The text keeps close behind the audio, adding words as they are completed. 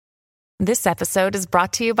This episode is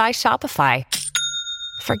brought to you by Shopify.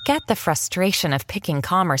 Forget the frustration of picking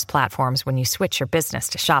commerce platforms when you switch your business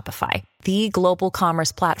to Shopify, the global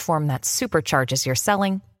commerce platform that supercharges your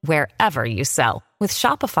selling wherever you sell. With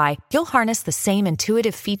Shopify, you'll harness the same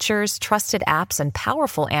intuitive features, trusted apps, and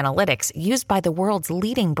powerful analytics used by the world's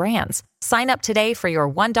leading brands. Sign up today for your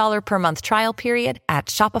 $1 per month trial period at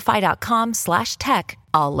shopify.com/tech,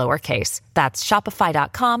 all lowercase. That's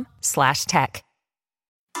shopify.com/tech.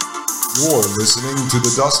 You're listening to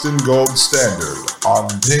the Dustin Gold Standard on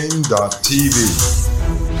Pain.tv.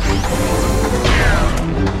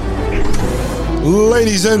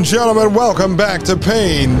 Ladies and gentlemen, welcome back to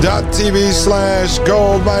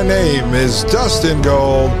Pain.tv/gold. My name is Dustin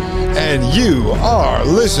Gold, and you are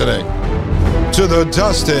listening to the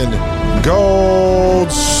Dustin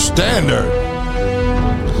Gold Standard.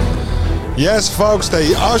 Yes, folks,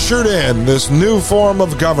 they ushered in this new form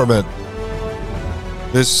of government,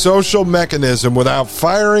 this social mechanism, without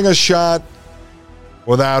firing a shot,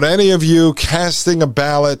 without any of you casting a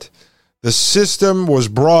ballot. The system was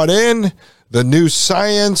brought in, the new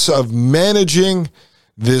science of managing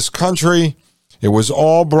this country. It was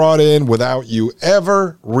all brought in without you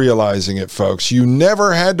ever realizing it, folks. You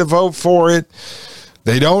never had to vote for it.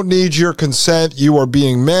 They don't need your consent. You are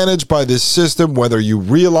being managed by this system, whether you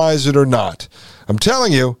realize it or not. I'm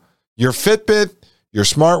telling you, your Fitbit, your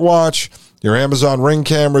smartwatch, your Amazon Ring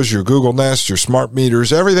cameras, your Google Nest, your smart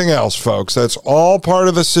meters, everything else, folks, that's all part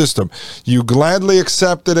of the system. You gladly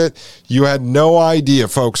accepted it. You had no idea,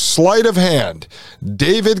 folks. Sleight of hand.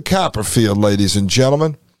 David Copperfield, ladies and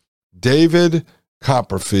gentlemen. David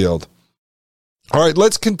Copperfield. All right,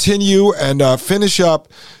 let's continue and finish up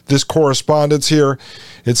this correspondence here.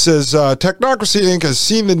 It says, Technocracy, Inc. has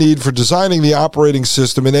seen the need for designing the operating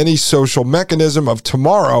system in any social mechanism of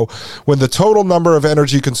tomorrow when the total number of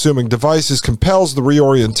energy-consuming devices compels the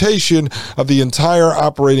reorientation of the entire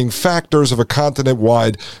operating factors of a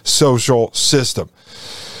continent-wide social system.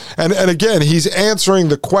 And again, he's answering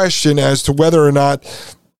the question as to whether or not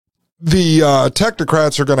the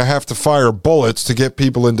technocrats are going to have to fire bullets to get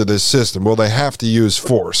people into this system. Will they have to use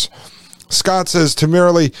force? Scott says to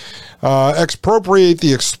merely expropriate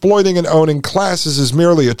the exploiting and owning classes is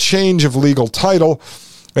merely a change of legal title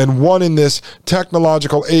and one in this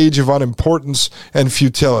technological age of unimportance and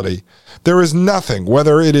futility. There is nothing,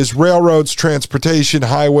 whether it is railroads, transportation,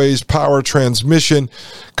 highways, power transmission,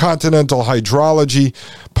 continental hydrology,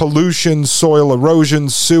 pollution, soil erosion,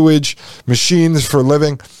 sewage, machines for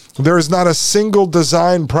living. There is not a single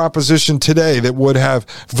design proposition today that would have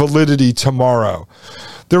validity tomorrow.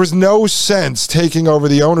 There is no sense taking over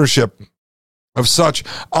the ownership of such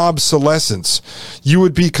obsolescence. You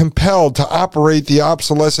would be compelled to operate the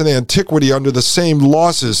obsolescent antiquity under the same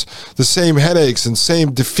losses, the same headaches, and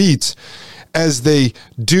same defeats as they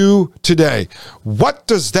do today. What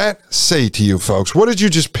does that say to you, folks? What did you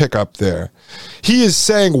just pick up there? He is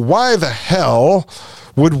saying, why the hell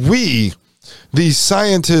would we, these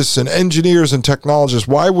scientists and engineers and technologists,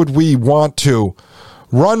 why would we want to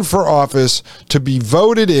run for office to be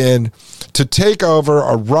voted in to take over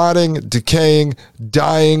a rotting, decaying,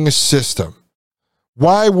 dying system?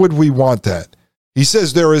 Why would we want that? He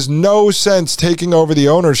says there is no sense taking over the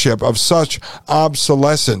ownership of such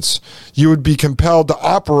obsolescence. You would be compelled to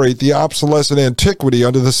operate the obsolescent antiquity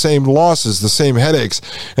under the same losses, the same headaches,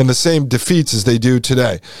 and the same defeats as they do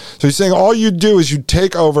today. So he's saying all you do is you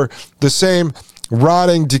take over the same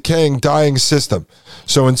rotting, decaying, dying system.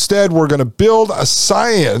 So instead, we're going to build a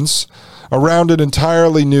science around an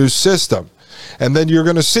entirely new system. And then you're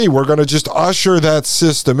going to see, we're going to just usher that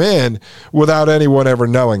system in without anyone ever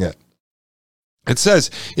knowing it. It says,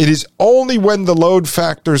 it is only when the load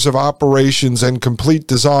factors of operations and complete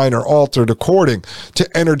design are altered according to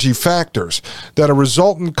energy factors that a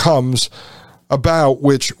resultant comes about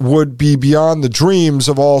which would be beyond the dreams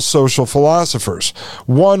of all social philosophers,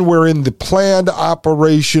 one wherein the planned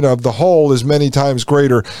operation of the whole is many times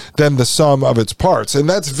greater than the sum of its parts. And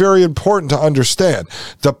that's very important to understand,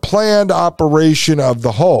 the planned operation of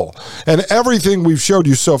the whole. And everything we've showed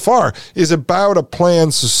you so far is about a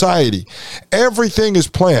planned society. Everything is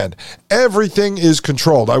planned. Everything is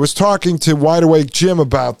controlled. I was talking to Wide Awake Jim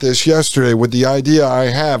about this yesterday with the idea I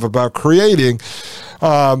have about creating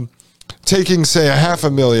taking, say,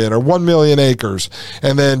 500,000 or 1 million acres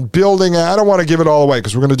and then building, I don't want to give it all away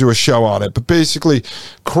because we're going to do a show on it, but basically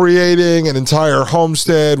creating an entire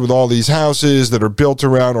homestead with all these houses that are built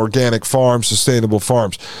around organic farms, sustainable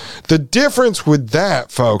farms. The difference with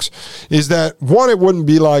that, folks, is that, one, it wouldn't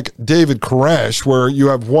be like David Koresh, where you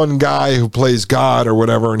have one guy who plays God or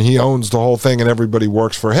whatever, and he owns the whole thing and everybody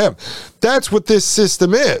works for him. That's what this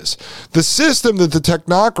system is. The system that the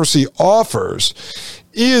technocracy offers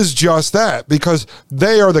is just that, because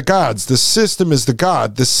they are the gods. The system is the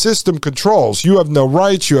god. The system controls. You have no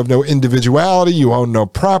rights. You have no individuality. You own no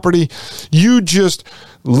property. You just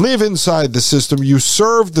live inside the system. You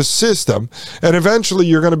serve the system, and eventually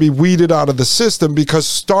you're going to be weeded out of the system, because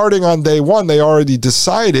starting on day one, they already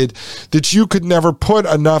decided that you could never put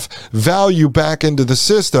enough value back into the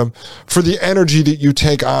system for the energy that you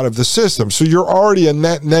take out of the system. So you're already a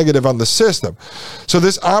net negative on the system. So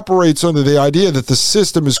this operates under the idea that the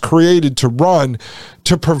system is created to run,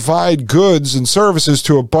 to provide goods and services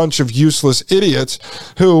to a bunch of useless idiots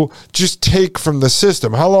who just take from the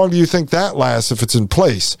system. How long do you think that lasts if it's in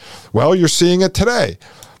place? Well, you're seeing it today.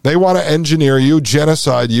 They want to engineer you,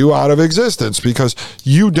 genocide you out of existence because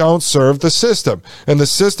you don't serve the system, and the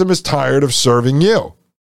system is tired of serving you.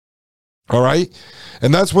 All right?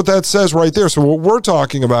 And that's what that says right there. So what we're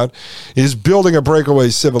talking about is building a breakaway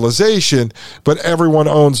civilization, but everyone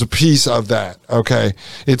owns a piece of that, okay?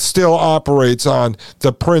 It still operates on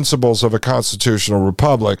the principles of a constitutional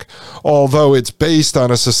republic, although it's based on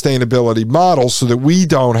a sustainability model so that we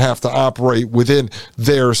don't have to operate within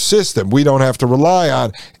their system. We don't have to rely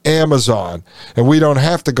on Amazon, and we don't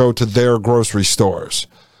have to go to their grocery stores,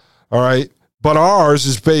 all right? But ours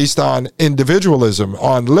is based on individualism,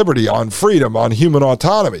 on liberty, on freedom, on human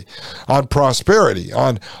autonomy, on prosperity,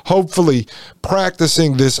 on hopefully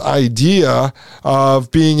practicing this idea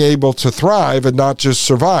of being able to thrive and not just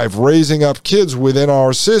survive, raising up kids within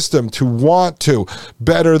our system to want to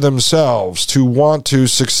better themselves, to want to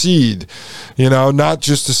succeed, not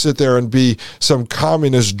just to sit there and be some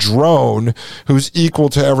communist drone who's equal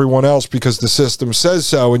to everyone else because the system says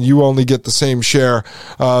so, and you only get the same share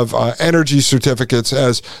of energy certificates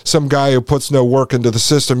as some guy who puts no work into the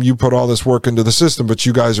system. You put all this work into the system, but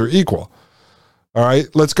you guys are equal. All right,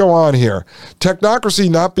 let's go on here.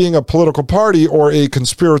 Technocracy not being a political party or a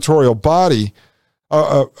conspiratorial body,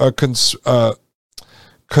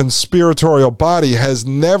 conspiratorial body has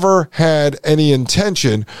never had any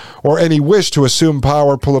intention or any wish to assume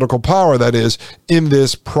power, political power, that is, in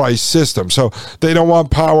this price system. So they don't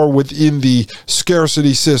want power within the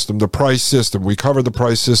scarcity system, the price system. We covered the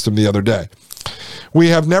price system the other day. We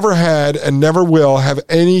have never had and never will have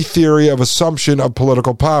any theory of assumption of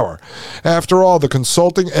political power. After all, the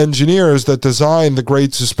consulting engineers that design the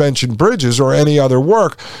Great Suspension Bridges or any other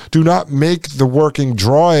work do not make the working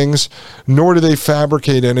drawings, nor do they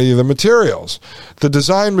fabricate any of the materials. The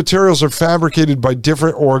design materials are fabricated by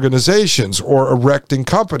different organizations or erecting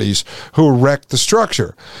companies who erect the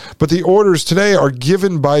structure. But the orders today are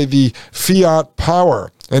given by the fiat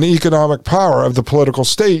power and economic power of the political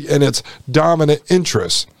state and its dominant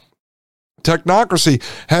interests. Technocracy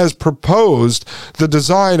has proposed the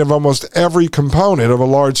design of almost every component of a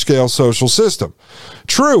large-scale social system.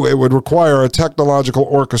 True, it would require a technological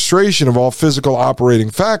orchestration of all physical operating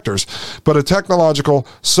factors, but a technological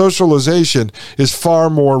socialization is far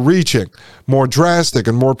more reaching, more drastic,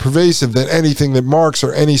 and more pervasive than anything that Marx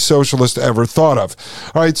or any socialist ever thought of.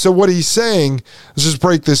 All right, so what he's saying, let's just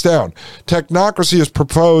break this down. Technocracy has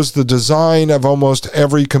proposed the design of almost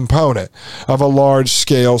every component of a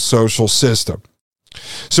large-scale social system.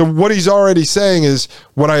 So what he's already saying is,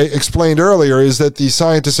 what I explained earlier, is that the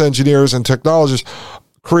scientists, engineers, and technologists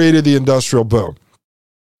created the industrial boom.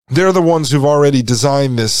 They're the ones who've already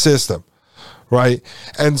designed this system, right?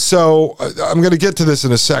 And so I'm going to get to this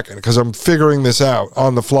in a second because I'm figuring this out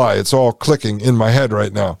on the fly. It's all clicking in my head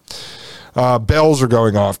right now. Bells are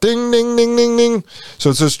going off. Ding, ding, ding, ding, ding.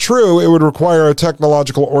 So it says, true, it would require a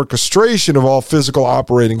technological orchestration of all physical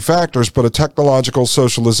operating factors, but a technological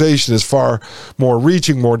socialization is far more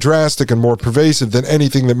reaching, more drastic, and more pervasive than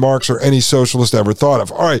anything that Marx or any socialist ever thought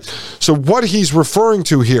of. All right, so what he's referring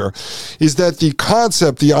to here is that the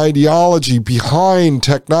concept, the ideology behind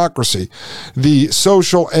technocracy, the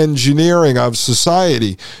social engineering of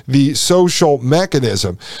society, the social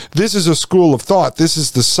mechanism, this is a school of thought. This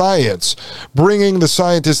is the science, bringing the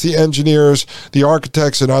scientists, the engineers, the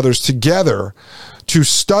architects, and others together to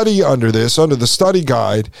study under the study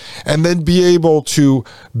guide, and then be able to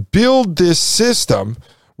build this system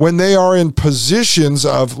when they are in positions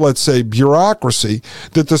of, let's say, bureaucracy,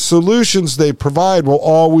 that the solutions they provide will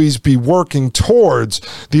always be working towards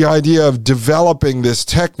the idea of developing this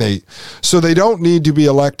technate. So they don't need to be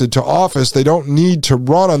elected to office. They don't need to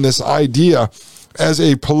run on this idea as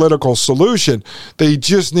a political solution. They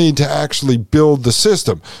just need to actually build the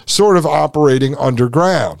system, sort of operating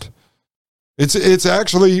underground. It's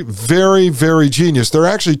actually very, very genius. They're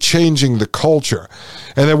actually changing the culture.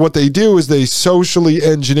 And then what they do is they socially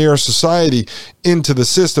engineer society into the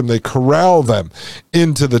system. They corral them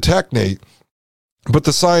into the technate. But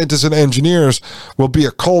the scientists and engineers will be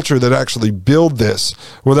a culture that actually build this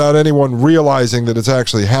without anyone realizing that it's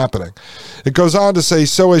actually happening. It goes on to say,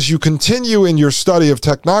 so as you continue in your study of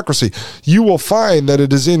technocracy, you will find that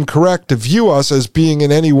it is incorrect to view us as being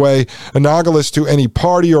in any way analogous to any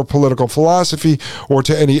party or political philosophy or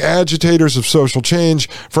to any agitators of social change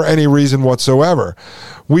for any reason whatsoever.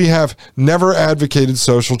 We have never advocated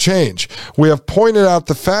social change. We have pointed out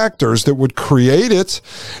the factors that would create it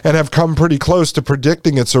and have come pretty close to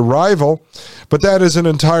predicting its arrival, but that is an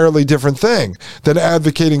entirely different thing than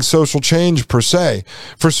advocating social change per se,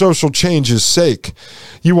 for social change's sake.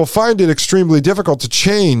 You will find it extremely difficult to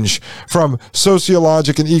change from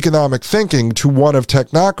sociologic and economic thinking to one of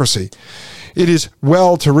technocracy. It is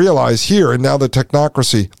well to realize here and now that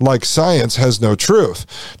technocracy, like science, has no truth.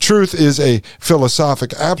 Truth is a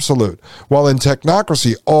philosophic absolute, while in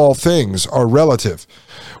technocracy all things are relative.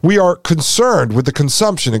 We are concerned with the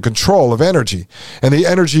consumption and control of energy and the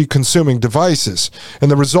energy-consuming devices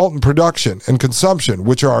and the resultant production and consumption,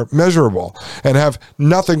 which are measurable and have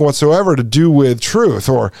nothing whatsoever to do with truth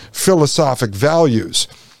or philosophic values.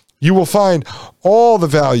 You will find all the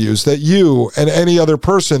values that you and any other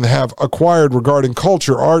person have acquired regarding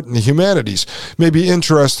culture, art, and the humanities may be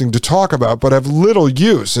interesting to talk about, but have little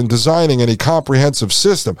use in designing any comprehensive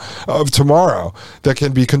system of tomorrow that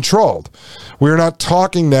can be controlled. We are not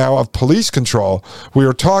talking now of police control. We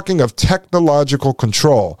are talking of technological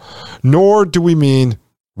control, nor do we mean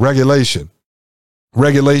regulation.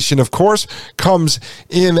 Regulation, of course, comes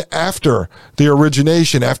in after the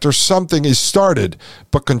origination, after something is started,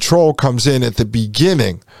 but control comes in at the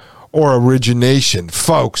beginning or origination.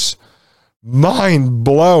 Folks,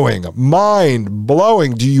 mind-blowing.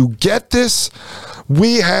 Do you get this?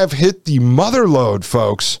 We have hit the mother lode,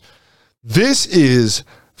 folks. This is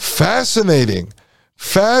fascinating.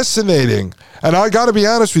 And I got to be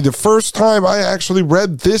honest with you, the first time I actually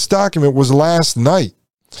read this document was last night.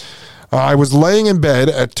 I was laying in bed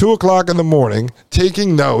at 2 o'clock in the morning,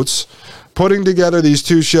 taking notes, putting together these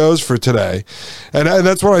two shows for today. And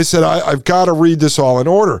that's when I said, I've got to read this all in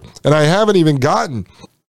order. And I haven't even gotten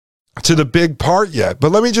to the big part yet.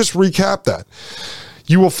 But let me just recap that.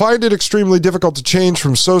 You will find it extremely difficult to change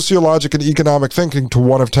from sociologic and economic thinking to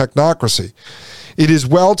one of technocracy. It is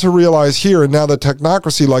well to realize here and now that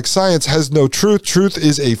technocracy, like science, has no truth. Truth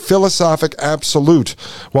is a philosophic absolute,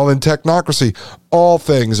 while in technocracy, all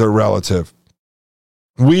things are relative.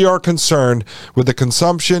 We are concerned with the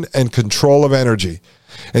consumption and control of energy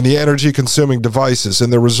and the energy-consuming devices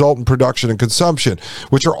and the resultant production and consumption,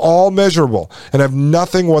 which are all measurable and have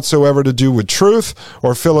nothing whatsoever to do with truth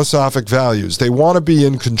or philosophic values. They want to be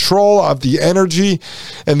in control of the energy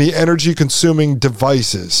and the energy-consuming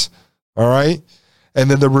devices, all right? And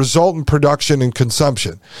then the resultant production and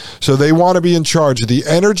consumption. So they want to be in charge of the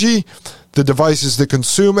energy, the devices that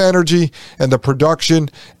consume energy, and the production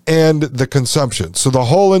and the consumption. So the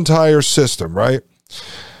whole entire system, right?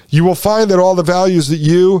 You will find that all the values that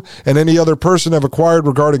you and any other person have acquired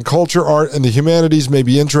regarding culture, art, and the humanities may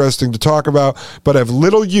be interesting to talk about, but have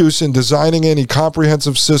little use in designing any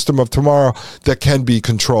comprehensive system of tomorrow that can be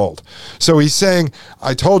controlled. So he's saying,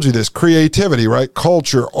 I told you this, creativity, right?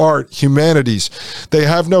 Culture, art, humanities, they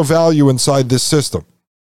have no value inside this system.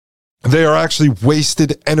 They are actually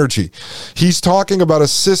wasted energy. He's talking about a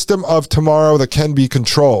system of tomorrow that can be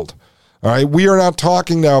controlled. All right, we are not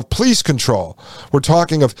talking now of police control. We're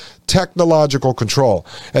talking of technological control.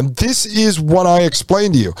 And this is what I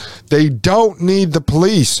explained to you. They don't need the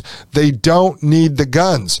police. They don't need the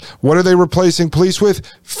guns. What are they replacing police with?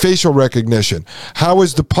 Facial recognition. How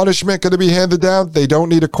is the punishment going to be handed down? They don't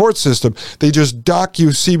need a court system. They just dock you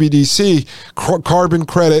CBDC, carbon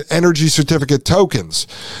credit, energy certificate tokens.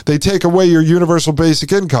 They take away your universal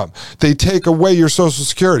basic income. They take away your Social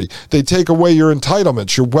Security. They take away your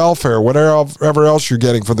entitlements, your welfare, whatever else you're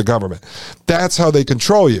getting from the government. That's how they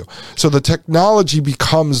control you. So the technology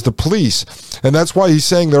becomes the police. And that's why he's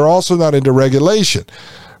saying they're also not into regulation,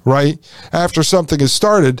 right? After something is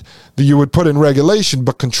started, you would put in regulation,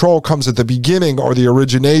 but control comes at the beginning or the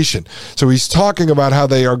origination. So he's talking about how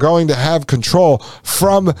they are going to have control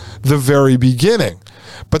from the very beginning.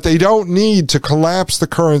 But they don't need to collapse the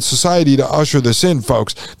current society to usher this in,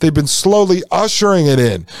 folks. They've been slowly ushering it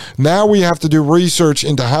in. Now we have to do research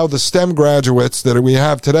into how the STEM graduates that we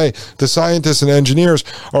have today, the scientists and engineers,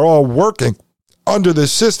 are all working under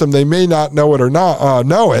this system. They may not know it or not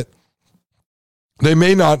know it. They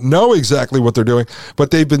may not know exactly what they're doing,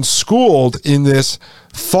 but they've been schooled in this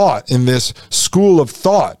thought, in this school of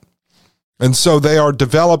thought. And so they are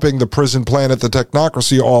developing the prison planet, the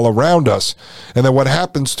technocracy all around us. And then what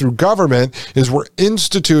happens through government is we're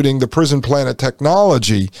instituting the prison planet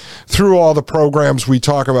technology through all the programs we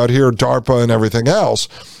talk about here, DARPA and everything else.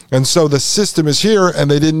 And so the system is here, and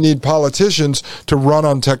they didn't need politicians to run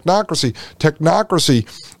on technocracy. Technocracy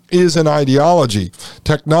is an ideology.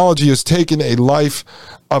 Technology has taken a life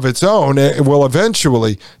of its own. It will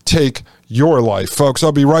eventually take your life. Folks,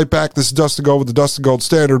 I'll be right back. This is Dustin Gold with the Dustin Gold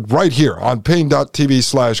Standard right here on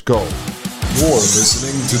Paine.tv/gold. You're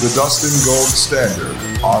listening to the Dustin Gold Standard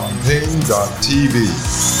on Paine.tv.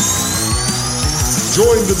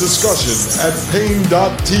 Join the discussion at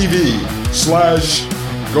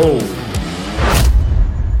Paine.tv/gold.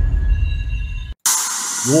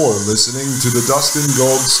 You're listening to the Dustin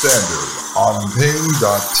Gold Standard on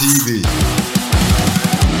Paine.tv.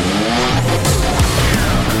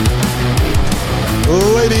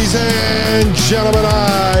 Ladies and gentlemen,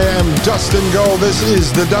 I am Dustin Gold. This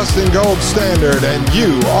is the Dustin Gold Standard, and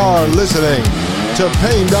you are listening to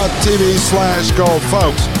Paine.tv/gold.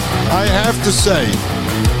 Folks, I have to say,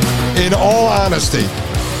 in all honesty,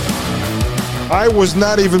 I was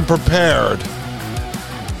not even prepared.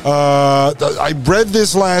 I read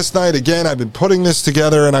this last night. Again, I've been putting this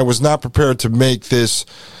together, and I was not prepared to make this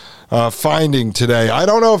finding today. I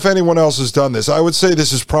don't know if anyone else has done this. I would say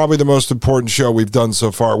this is probably the most important show we've done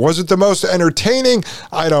so far. Was it the most entertaining?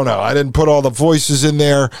 I don't know. I didn't put all the voices in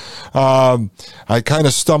there. I kind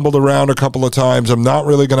of stumbled around a couple of times. I'm not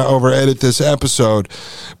really going to over-edit this episode,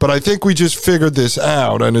 but I think we just figured this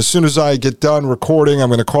out. And as soon as I get done recording, I'm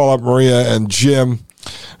going to call up Maria and Jim,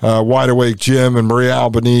 Wide Awake Jim and Maria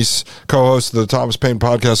Albanese, co-host of the Thomas Paine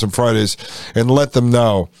podcast on Fridays, and let them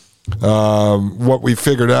know what we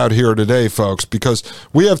figured out here today, folks, because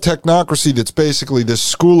we have technocracy that's basically this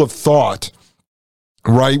school of thought,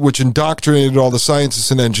 right, which indoctrinated all the scientists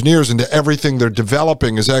and engineers into everything they're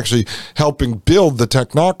developing is actually helping build the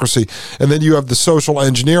technocracy. And then you have the social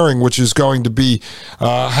engineering, which is going to be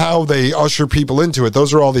how they usher people into it.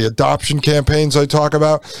 Those are all the adoption campaigns I talk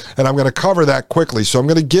about, and I'm going to cover that quickly. So I'm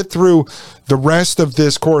going to get through the rest of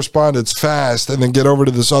this correspondence fast and then get over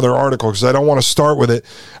to this other article because I don't want to start with it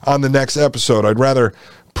on the next episode. I'd rather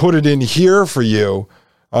put it in here for you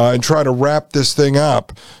and try to wrap this thing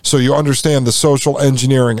up so you understand the social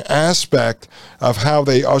engineering aspect of how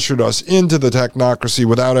they ushered us into the technocracy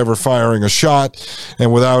without ever firing a shot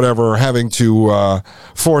and without ever having to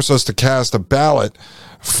force us to cast a ballot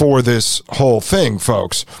for this whole thing,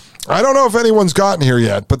 folks. I don't know if anyone's gotten here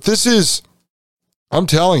yet, but this is, I'm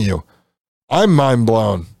telling you, I'm mind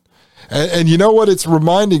blown. And you know what it's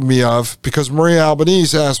reminding me of? Because Maria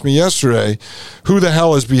Albanese asked me yesterday, who the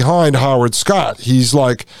hell is behind Howard Scott? He's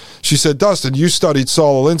like, she said, Dustin, you studied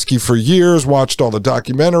Saul Alinsky for years, watched all the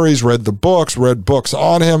documentaries, read books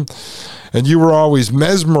on him, and you were always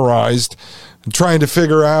mesmerized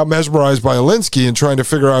mesmerized by Alinsky and trying to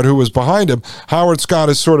figure out who was behind him. Howard Scott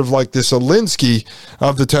is sort of like this Alinsky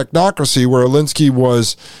of the technocracy, where Alinsky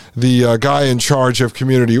was the guy in charge of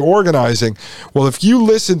community organizing. Well, if you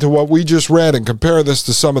listen to what we just read and compare this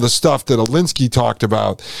to some of the stuff that Alinsky talked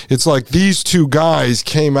about, it's like these two guys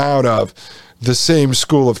came out of the same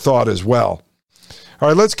school of thought as well. All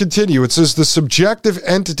right, let's continue. It says the subjective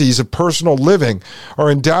entities of personal living are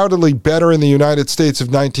undoubtedly better in the United States of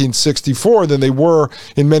 1964 than they were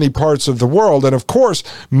in many parts of the world, and of course,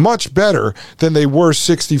 much better than they were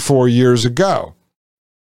 64 years ago.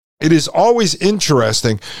 It is always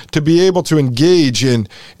interesting to be able to engage in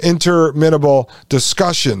interminable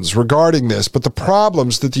discussions regarding this, but the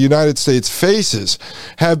problems that the United States faces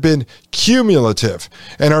have been cumulative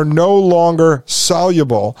and are no longer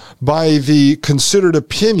soluble by the considered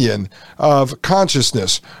opinion of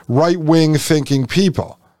consciousness, right-wing thinking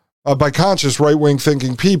people. By conscious right-wing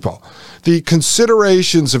thinking people. The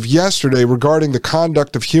considerations of yesterday regarding the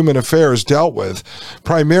conduct of human affairs dealt with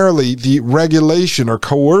primarily the regulation or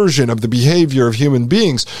coercion of the behavior of human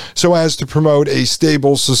beings so as to promote a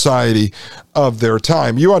stable society of their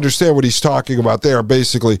time. You understand what he's talking about there,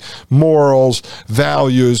 basically morals,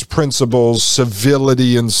 values, principles,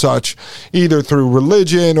 civility and such, either through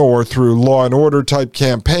religion or through law and order type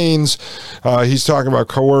campaigns. He's talking about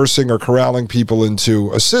coercing or corralling people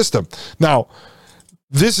into a system. Now,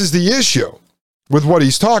 this is the issue. with what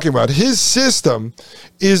he's talking about. His system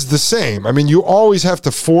is the same. I mean, you always have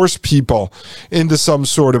to force people into some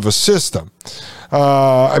sort of a system.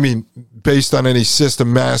 Based on any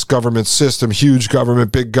system, mass government system, huge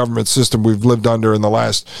government, big government system we've lived under in the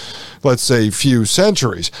last, let's say, few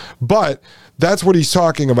centuries. But that's what he's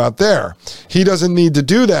talking about there. He doesn't need to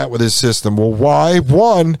do that with his system. Well, why?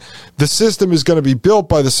 One, the system is going to be built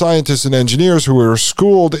by the scientists and engineers who are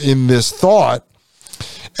schooled in this thought.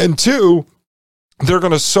 And two, they're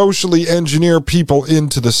going to socially engineer people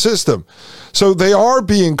into the system. So they are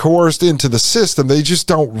being coerced into the system. They just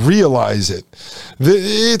don't realize it.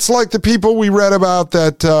 It's like the people we read about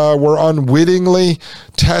that were unwittingly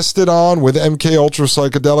tested on with MK Ultra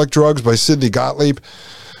psychedelic drugs by Sidney Gottlieb.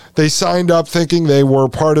 They signed up thinking they were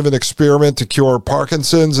part of an experiment to cure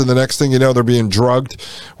Parkinson's, and the next thing you know, they're being drugged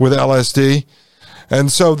with LSD.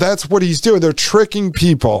 And so that's what he's doing. They're tricking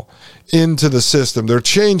people into the system. They're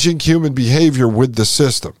changing human behavior with the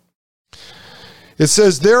system. It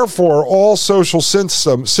says, therefore, all social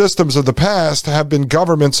systems of the past have been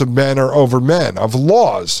governments of men or over men, of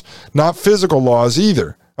laws, not physical laws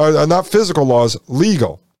either. Not physical laws,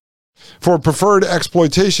 legal, for preferred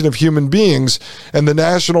exploitation of human beings and the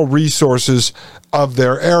national resources of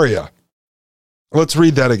their area. Let's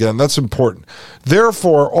read that again. That's important.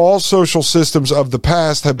 Therefore, all social systems of the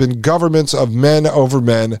past have been governments of men over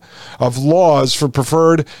men, of laws for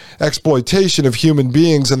preferred exploitation of human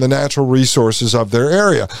beings and the natural resources of their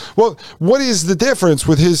area. Well, what is the difference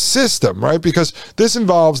with his system, right? Because this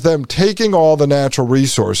involves them taking all the natural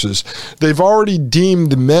resources. They've already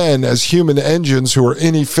deemed men as human engines who are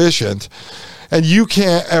inefficient, and you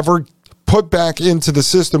can't ever put back into the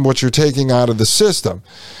system what you're taking out of the system.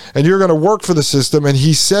 And you're going to work for the system. And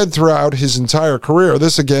he said throughout his entire career,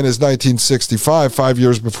 this again is 1965, 5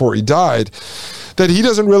 years before he died, that he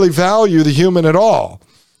doesn't really value the human at all.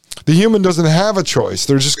 The human doesn't have a choice.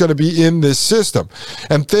 They're just going to be in this system.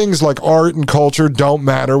 And things like art and culture don't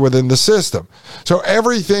matter within the system. So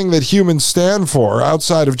everything that humans stand for,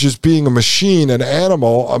 outside of just being a machine, an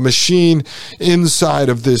animal, a machine inside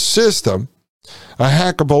of this system, a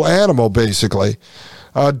hackable animal, basically,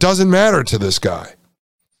 doesn't matter to this guy.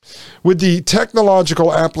 With the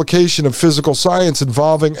technological application of physical science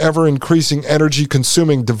involving ever-increasing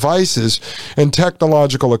energy-consuming devices and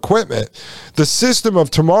technological equipment, the system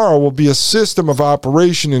of tomorrow will be a system of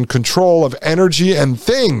operation and control of energy and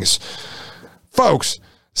things. Folks,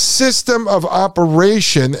 system of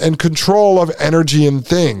operation and control of energy and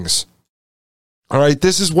things. All right,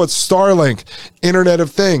 this is what Starlink, Internet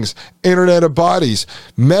of Things, Internet of Bodies,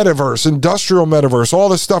 Metaverse, Industrial Metaverse, all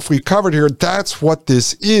the stuff we covered here, that's what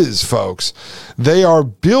this is, folks. They are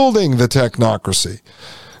building the technocracy.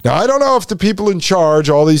 Now, I don't know if the people in charge,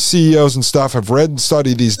 all these CEOs and stuff, have read and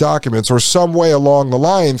studied these documents, or some way along the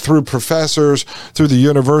line through professors, through the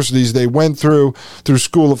universities they went through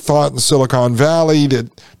School of Thought in Silicon Valley that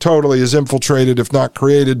totally is infiltrated, if not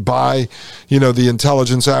created, by, the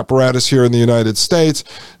intelligence apparatus here in the United States.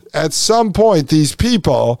 At some point, these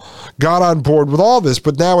people got on board with all this,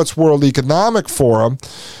 but now it's World Economic Forum,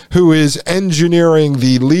 who is engineering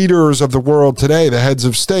the leaders of the world today, the heads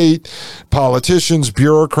of state, politicians,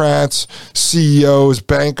 bureaucrats, CEOs,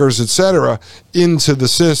 bankers, etc., into the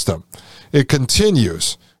system. It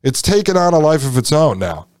continues. It's taken on a life of its own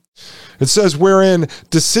now. It says, wherein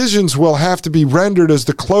decisions will have to be rendered as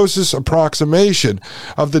the closest approximation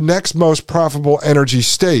of the next most profitable energy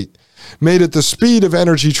state, made at the speed of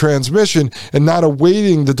energy transmission and not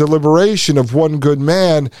awaiting the deliberation of one good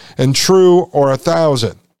man and true or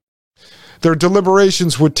 1,000. Their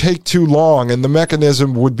deliberations would take too long and the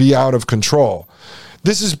mechanism would be out of control.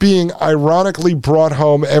 This is being ironically brought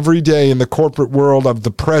home every day in the corporate world of the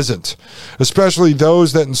present, especially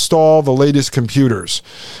those that install the latest computers.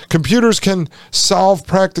 Computers can solve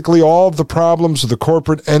practically all of the problems of the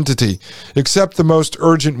corporate entity, except the most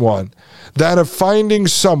urgent one, that of finding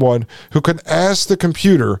someone who can ask the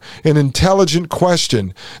computer an intelligent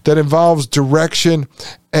question that involves direction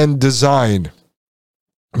and design.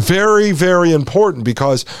 Very, very important,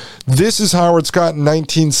 because this is Howard Scott in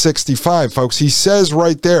 1965, folks. He says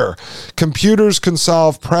right there, computers can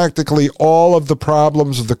solve practically all of the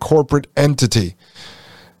problems of the corporate entity,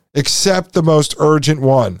 except the most urgent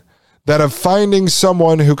one, that of finding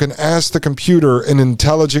someone who can ask the computer an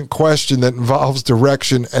intelligent question that involves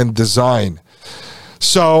direction and design.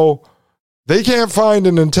 So they can't find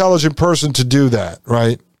an intelligent person to do that,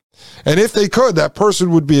 right? And if they could, that person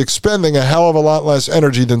would be expending a hell of a lot less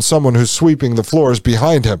energy than someone who's sweeping the floors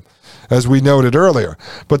behind him, as we noted earlier.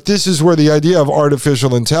 But this is where the idea of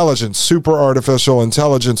artificial intelligence, super artificial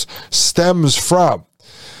intelligence, stems from.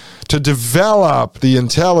 to develop the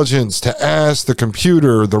intelligence to ask the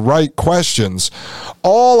computer the right questions,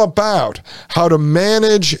 all about how to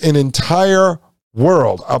manage an entire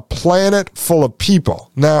world, a planet full of people,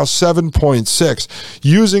 now 7.6,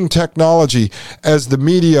 using technology as the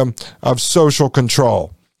medium of social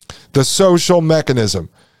control. The social mechanism,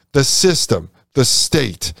 the system, the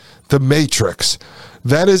state, the matrix.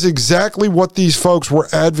 That is exactly what these folks were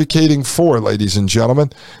advocating for, ladies and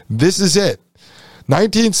gentlemen. This is it.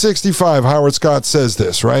 1965, Howard Scott says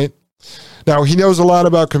this, right? Now, he knows a lot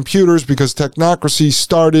about computers because Technocracy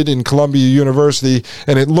started in Columbia University,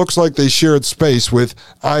 and it looks like they shared space with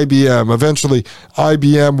IBM. Eventually,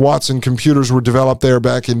 IBM Watson computers were developed there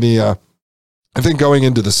back in the, I think going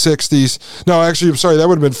into the 60s. No, actually, I'm sorry, that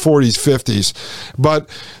would have been 40s, 50s. But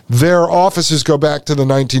their offices go back to the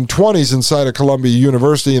 1920s inside of Columbia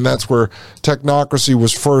University, and that's where Technocracy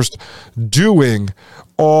was first doing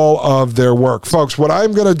all of their work. Folks, what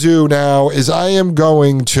I'm going to do now is I am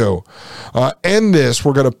going to end this.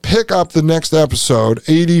 We're going to pick up the next episode,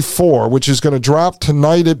 84, which is going to drop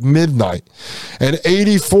tonight at midnight. And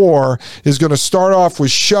 84 is going to start off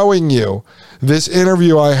with showing you this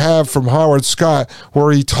interview I have from Howard Scott,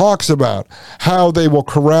 where he talks about how they will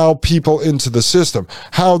corral people into the system,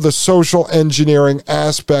 how the social engineering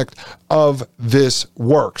aspect of this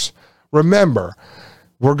works. Remember,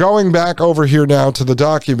 we're going back over here now to the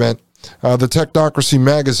document, the Technocracy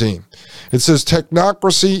magazine. It says,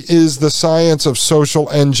 Technocracy is the science of social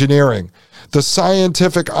engineering, the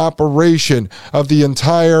scientific operation of the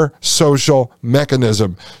entire social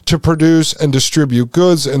mechanism to produce and distribute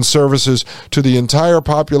goods and services to the entire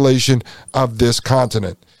population of this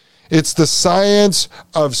continent. It's the science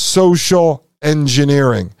of social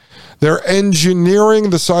engineering. They're engineering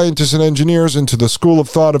the scientists and engineers into the school of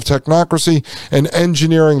thought of technocracy and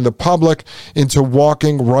engineering the public into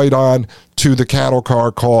walking right on to the cattle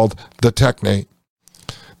car called the Technate.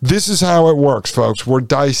 This is how it works, folks. We're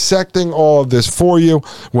dissecting all of this for you.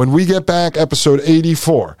 When we get back, episode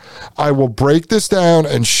 84, I will break this down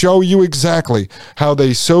and show you exactly how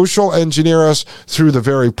they social engineer us through the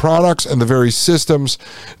very products and the very systems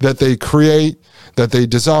that they create, that they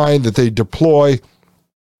design, that they deploy,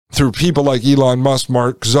 through people like Elon Musk,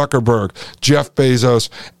 Mark Zuckerberg, Jeff Bezos,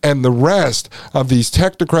 and the rest of these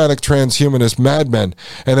technocratic transhumanist madmen.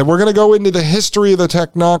 And then we're going to go into the history of the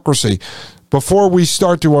technocracy before we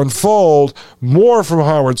start to unfold more from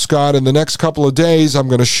Howard Scott. In the next couple of days, I'm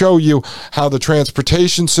going to show you how the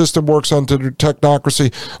transportation system works under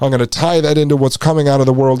technocracy. I'm going to tie that into what's coming out of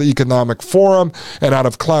the World Economic Forum and out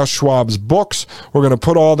of Klaus Schwab's books. We're going to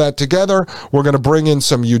put all that together. We're going to bring in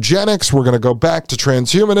some eugenics. We're going to go back to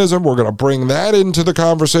transhumanism. We're going to bring that into the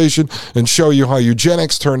conversation and show you how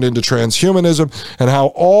eugenics turned into transhumanism and how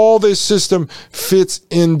all this system fits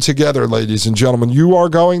in together, ladies and gentlemen. You are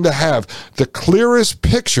going to have the clearest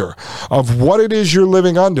picture of what it is you're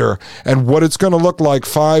living under and what it's going to look like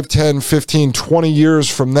 5, 10, 15, 20 years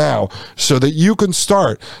from now, so that you can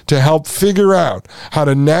start to help figure out how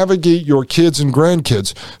to navigate your kids and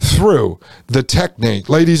grandkids through the Technate.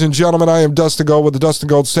 Ladies and gentlemen, I am Dustin Gold with the Dustin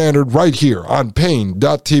Gold Standard right here on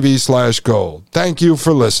Pain.tv/gold. Thank you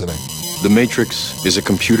for listening. The Matrix is a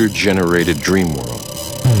computer-generated dream world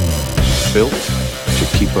built to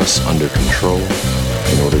keep us under control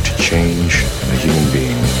in order to change a human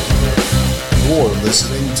being. You're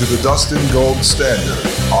listening to the Dustin Gold Standard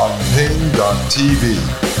on Pain.tv.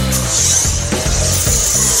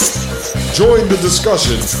 Join the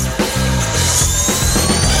discussion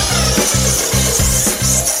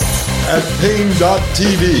at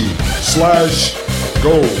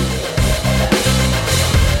Pain.tv/gold.